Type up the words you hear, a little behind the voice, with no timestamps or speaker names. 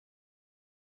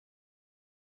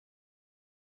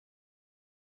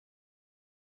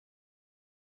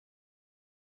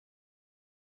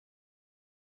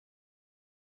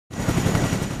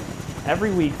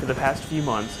Every week for the past few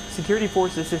months, Security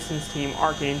Force Assistance Team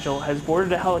Archangel has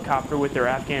boarded a helicopter with their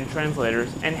Afghan translators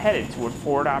and headed to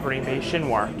Forward Operating Base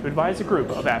Shinwar to advise a group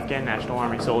of Afghan National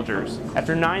Army soldiers.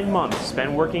 After 9 months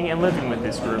spent working and living with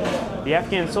this group, the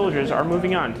Afghan soldiers are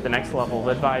moving on to the next level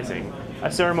of advising.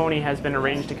 A ceremony has been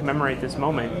arranged to commemorate this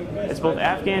moment as both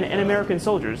Afghan and American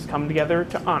soldiers come together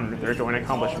to honor their joint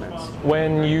accomplishments.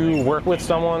 When you work with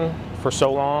someone for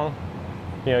so long,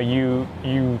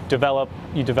 you develop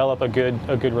a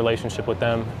good relationship with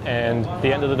them, and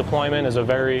the end of the deployment is a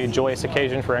very joyous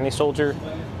occasion for any soldier.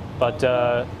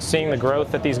 But seeing the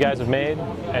growth that these guys have made,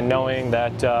 and knowing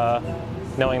that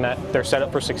they're set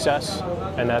up for success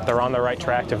and that they're on the right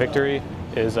track to victory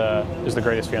is the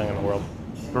greatest feeling in the world.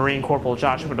 Marine Corporal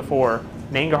Joshua DeFour,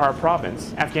 Nangarhar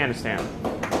Province, Afghanistan.